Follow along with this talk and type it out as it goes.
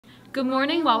Good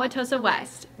morning, Wauwatosa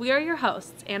West. We are your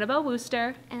hosts, Annabelle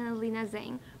Wooster and Alina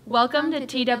Zhang. Welcome to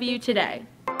TW Today.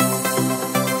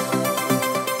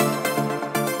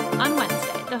 On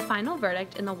Wednesday, the final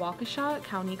verdict in the Waukesha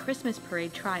County Christmas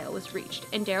Parade trial was reached,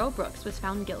 and Darrell Brooks was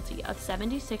found guilty of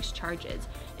 76 charges,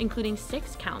 including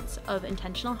 6 counts of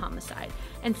intentional homicide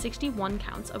and 61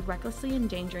 counts of recklessly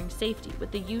endangering safety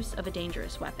with the use of a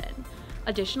dangerous weapon.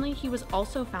 Additionally, he was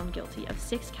also found guilty of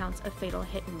 6 counts of fatal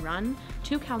hit and run,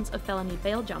 2 counts of felony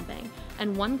bail jumping,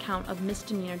 and 1 count of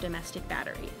misdemeanor domestic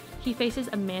battery. He faces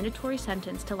a mandatory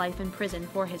sentence to life in prison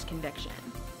for his conviction.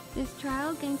 This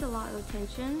trial gained a lot of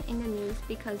attention in the news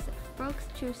because Brooks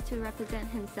chose to represent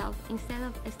himself instead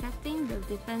of accepting the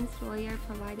defense lawyer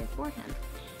provided for him.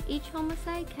 Each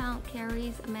homicide count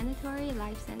carries a mandatory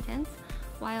life sentence,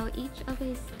 while each of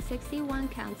his 61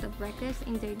 counts of reckless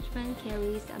endangerment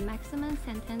carries a maximum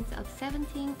sentence of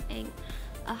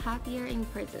 17.5 years in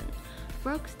prison.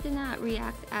 Brooks did not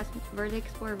react as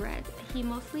verdicts were read. He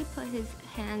mostly put his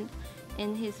hand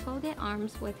in his folded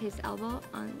arms with his elbow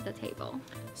on the table.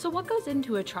 So what goes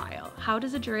into a trial? How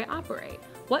does a jury operate?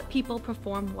 What people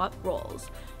perform what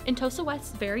roles? In Tosa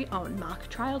West's very own mock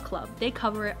trial club, they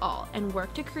cover it all and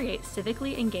work to create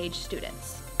civically engaged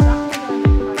students.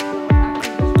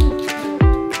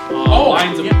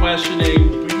 Lines of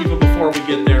questioning. Even before we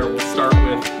get there, we'll start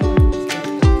with.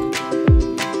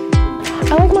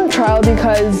 I like mock trial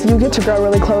because you get to grow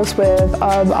really close with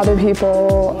other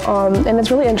people, and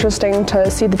it's really interesting to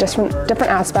see the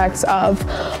different aspects of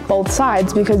both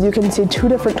sides, because you can see 2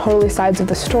 different totally sides of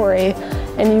the story,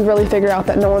 and you really figure out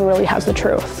that no one really has the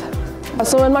truth.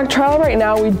 So in mock trial right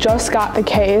now, we just got the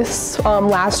case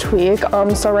last week,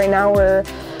 so right now we're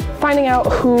finding out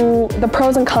who the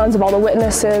pros and cons of all the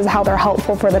witnesses, how they're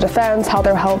helpful for the defense, how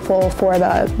they're helpful for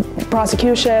the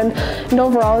prosecution, and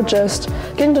overall just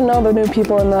getting to know the new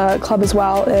people in the club as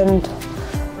well and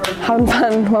having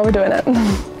fun while we're doing it.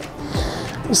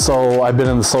 So I've been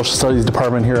in the social studies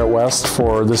department here at West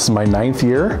for, this is my 9th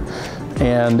year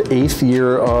and 8th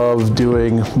year of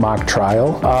doing mock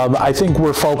trial. I think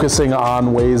we're focusing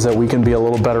on ways that we can be a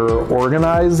little better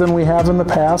organized than we have in the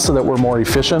past so that we're more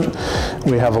efficient.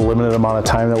 We have a limited amount of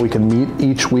time that we can meet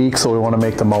each week, so we want to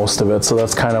make the most of it. So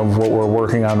that's kind of what we're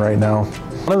working on right now.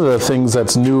 One of the things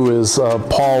that's new is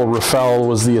Paul Raffel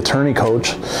was the attorney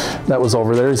coach that was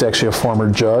over there. He's actually a former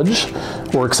judge,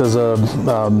 works as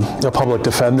a public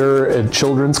defender at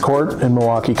Children's Court in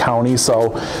Milwaukee County,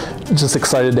 so just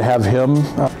excited to have him.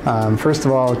 First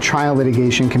of all, trial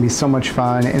litigation can be so much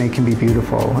fun and it can be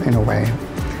beautiful in a way.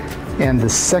 And the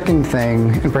second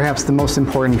thing, and perhaps the most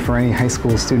important for any high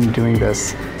school student doing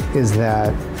this, is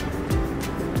that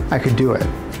I could do it.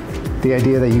 The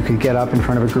idea that you could get up in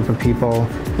front of a group of people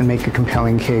and make a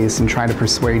compelling case and try to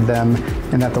persuade them,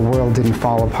 and that the world didn't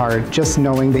fall apart, just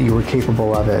knowing that you were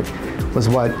capable of it was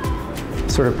what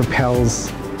sort of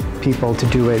propels people to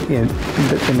do it in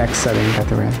the next setting that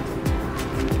they're in.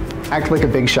 Act like a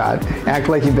big shot. Act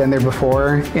like you've been there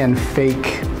before and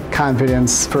fake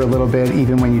confidence for a little bit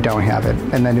even when you don't have it.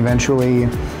 And then eventually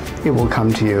it will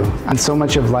come to you. And so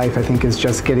much of life, I think, is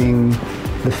just getting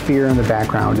the fear in the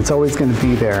background. It's always going to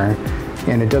be there,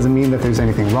 and it doesn't mean that there's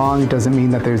anything wrong. It doesn't mean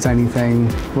that there's anything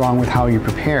wrong with how you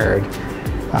prepared.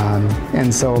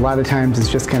 And so a lot of times it's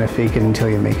just kind of fake it until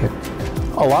you make it.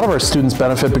 A lot of our students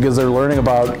benefit because they're learning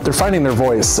about, they're finding their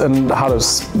voice and how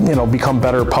to, become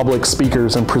better public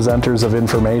speakers and presenters of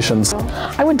information.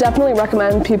 I would definitely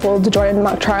recommend people to join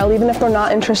mock trial, even if they're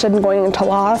not interested in going into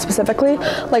law specifically.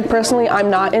 Like personally,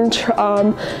 I'm not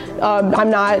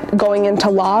going into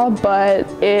law, but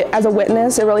as a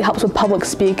witness, it really helps with public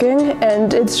speaking,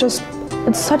 and it's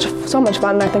so much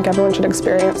fun. I think everyone should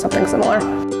experience something similar.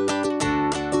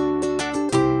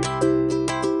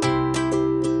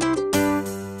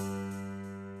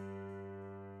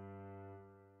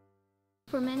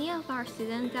 For many of our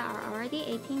students that are already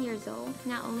 18 years old,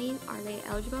 not only are they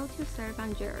eligible to serve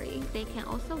on jury, they can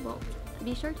also vote.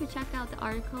 Be sure to check out the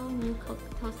article New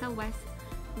Tosa West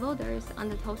Voters on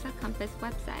the Tosa Compass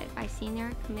website by senior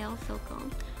Camille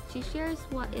Silcombe. She shares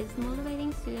what is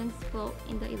motivating students to vote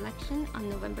in the election on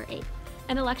November 8th.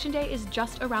 And Election Day is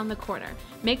just around the corner.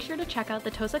 Make sure to check out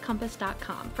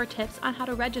thetosakampass.com for tips on how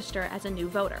to register as a new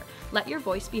voter. Let your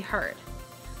voice be heard.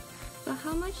 But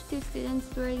how much do students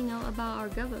really know about our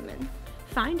government?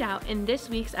 Find out in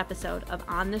this week's episode of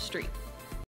On the Street.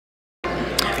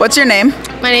 What's your name?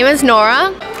 My name is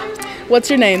Nora. What's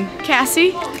your name?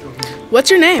 Cassie.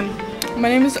 What's your name? My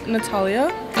name is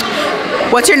Natalia.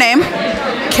 What's your name?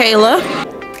 Kayla.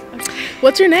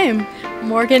 What's your name?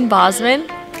 Morgan Bosman.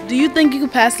 Do you think you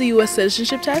could pass the U.S.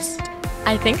 citizenship test?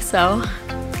 I think so.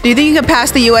 Do you think you can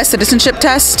pass the U.S. citizenship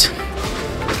test?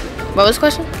 What was the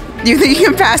question? Do you think you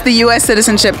can pass the U.S.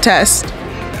 citizenship test?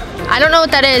 I don't know what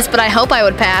that is, but I hope I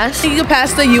would pass. You can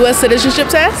pass the U.S. citizenship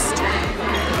test?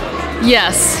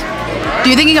 Yes. Do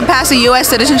you think you can pass the U.S.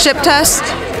 citizenship test?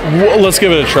 Let's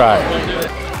give it a try.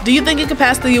 Do you think you can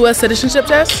pass the U.S. citizenship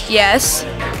test? Yes.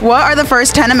 What are the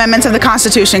first 10 amendments of the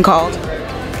Constitution called?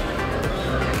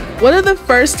 What are the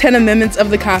first 10 amendments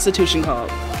of the Constitution called?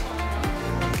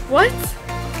 What?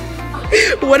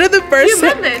 What are the first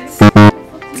amendments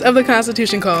of the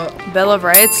Constitution called? Bill of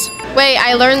Rights. Wait,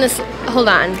 I learned this. Hold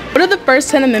on. What are the first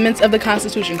 10 amendments of the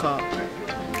Constitution called?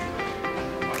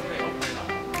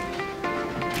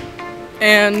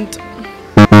 And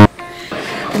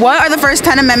What are the first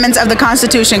 10 amendments of the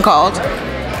Constitution called?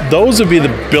 Those would be the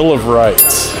Bill of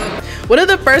Rights. what are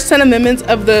the first 10 amendments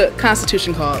of the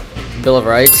Constitution called? Bill of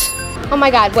Rights. Oh my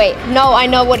God, wait. No, I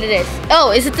know what it is.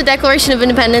 Oh, is it the Declaration of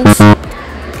Independence?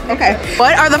 Okay.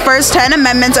 What are the first 10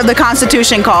 amendments of the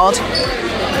Constitution called?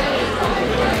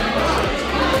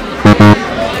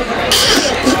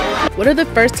 What are the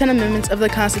first 10 amendments of the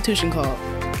Constitution called?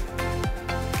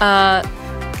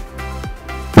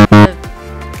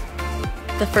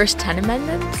 The first 10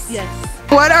 amendments? Yes.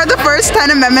 What are the first 10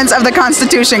 amendments of the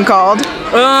Constitution called?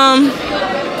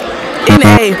 In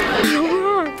A.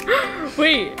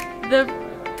 Wait, the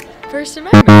First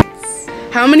Amendments.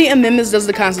 How many amendments does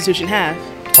the Constitution have?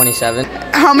 27.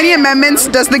 How many amendments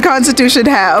does the Constitution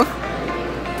have?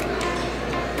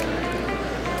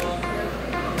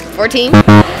 14.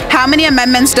 How many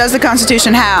amendments does the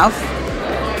Constitution have?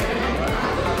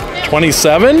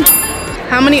 27?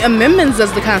 How many amendments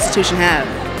does the Constitution have?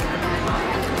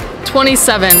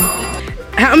 27.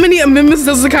 How many amendments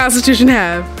does the Constitution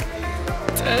have?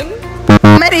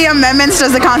 How many amendments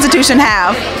does the Constitution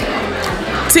have?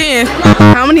 10.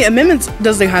 How many amendments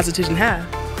does the Constitution have?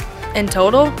 In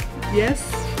total? Yes.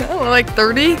 Oh, like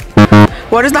 30?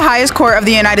 What is the highest court of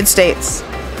the United States?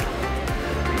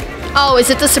 Oh, is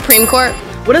it the Supreme Court?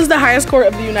 What is the highest court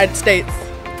of the United States?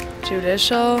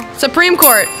 Judicial. Supreme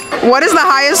Court. What is the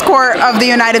highest court of the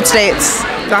United States?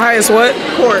 The highest what?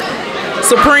 Court.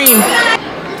 Supreme.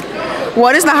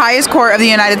 What is the highest court of the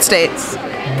United States?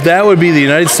 That would be the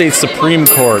United States Supreme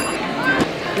Court.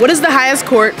 What is the highest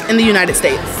court in the United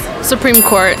States? Supreme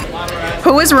Court.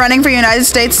 Who is running for United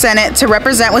States Senate to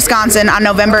represent Wisconsin on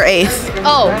November 8th?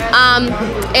 Oh,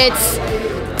 it's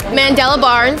Mandela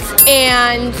Barnes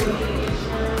and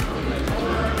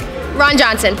Ron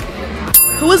Johnson.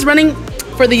 Who is running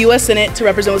for the U.S. Senate to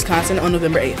represent Wisconsin on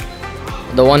November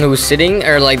 8th? The one who's sitting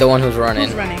or like the one who's running?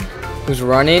 Who's running? Who's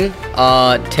running?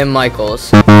 Tim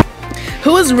Michaels.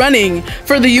 Who is running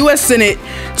for the U.S. Senate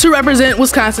to represent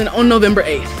Wisconsin on November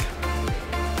 8th?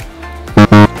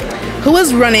 Who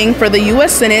is running for the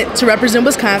U.S. Senate to represent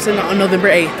Wisconsin on November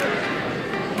 8th?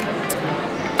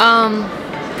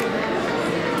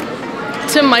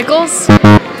 Tim Michaels.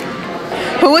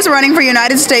 Who is running for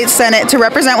United States Senate to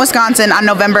represent Wisconsin on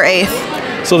November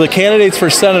 8th? So the candidates for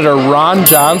Senate are Ron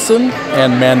Johnson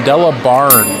and Mandela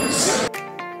Barnes.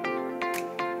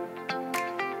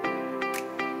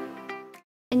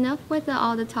 Enough with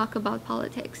all the talk about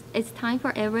politics. It's time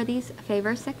for everybody's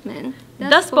favorite segment,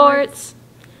 The sports.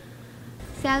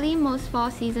 Sadly, most fall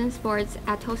season sports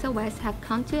at Tulsa West have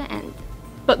come to an end.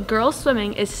 But girls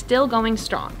swimming is still going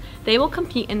strong. They will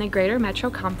compete in the Greater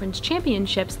Metro Conference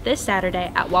Championships this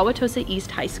Saturday at Wauwatosa East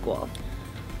High School.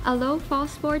 Although fall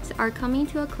sports are coming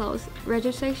to a close,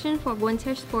 registration for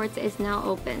winter sports is now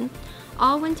open.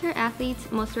 All winter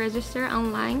athletes must register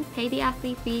online, pay the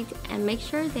athlete fees, and make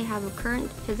sure they have a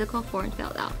current physical form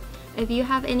filled out. If you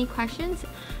have any questions,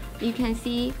 you can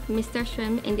see Mr.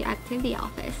 Shrimp in the activity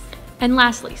office. And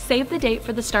lastly, save the date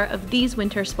for the start of these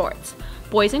winter sports.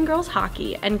 Boys and girls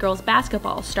hockey and girls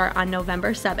basketball start on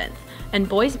November 7th, and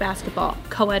boys basketball,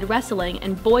 co-ed wrestling,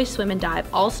 and boys swim and dive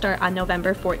all start on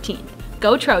November 14th.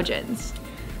 Go Trojans!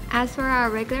 As for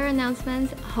our regular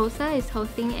announcements, HOSA is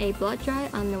hosting a blood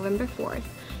drive on November 4th.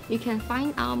 You can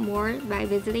find out more by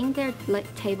visiting their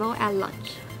table at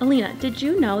lunch. Alina, did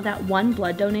you know that one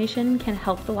blood donation can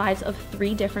help the lives of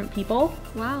 3 different people?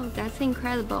 Wow, that's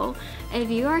incredible. If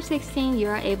you are 16, you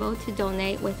are able to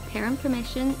donate with parent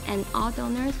permission, and all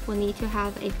donors will need to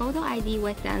have a photo ID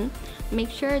with them. Make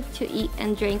sure to eat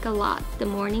and drink a lot the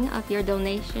morning of your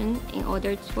donation in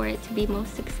order for it to be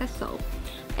most successful.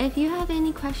 If you have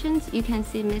any questions, you can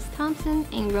see Ms. Thompson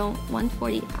in room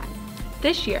 145.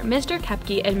 This year, Mr.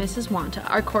 Kepke and Mrs. Wanta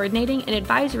are coordinating an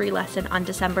advisory lesson on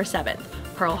December 7th.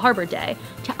 Pearl Harbor Day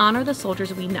to honor the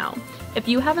soldiers we know. If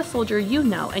you have a soldier you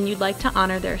know and you'd like to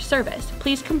honor their service,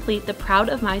 please complete the Proud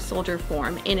of My Soldier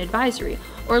form in advisory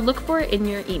or look for it in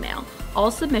your email. All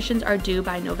submissions are due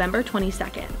by November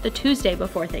 22nd, the Tuesday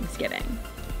before Thanksgiving.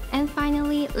 And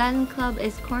finally, Latin Club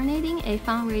is coordinating a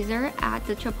fundraiser at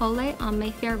the Chipotle on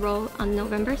Mayfair Road on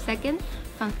November 2nd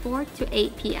from 4 to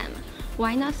 8 p.m.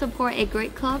 Why not support a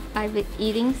great club by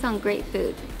eating some great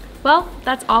food? Well,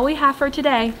 that's all we have for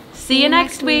today. See you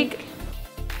next week.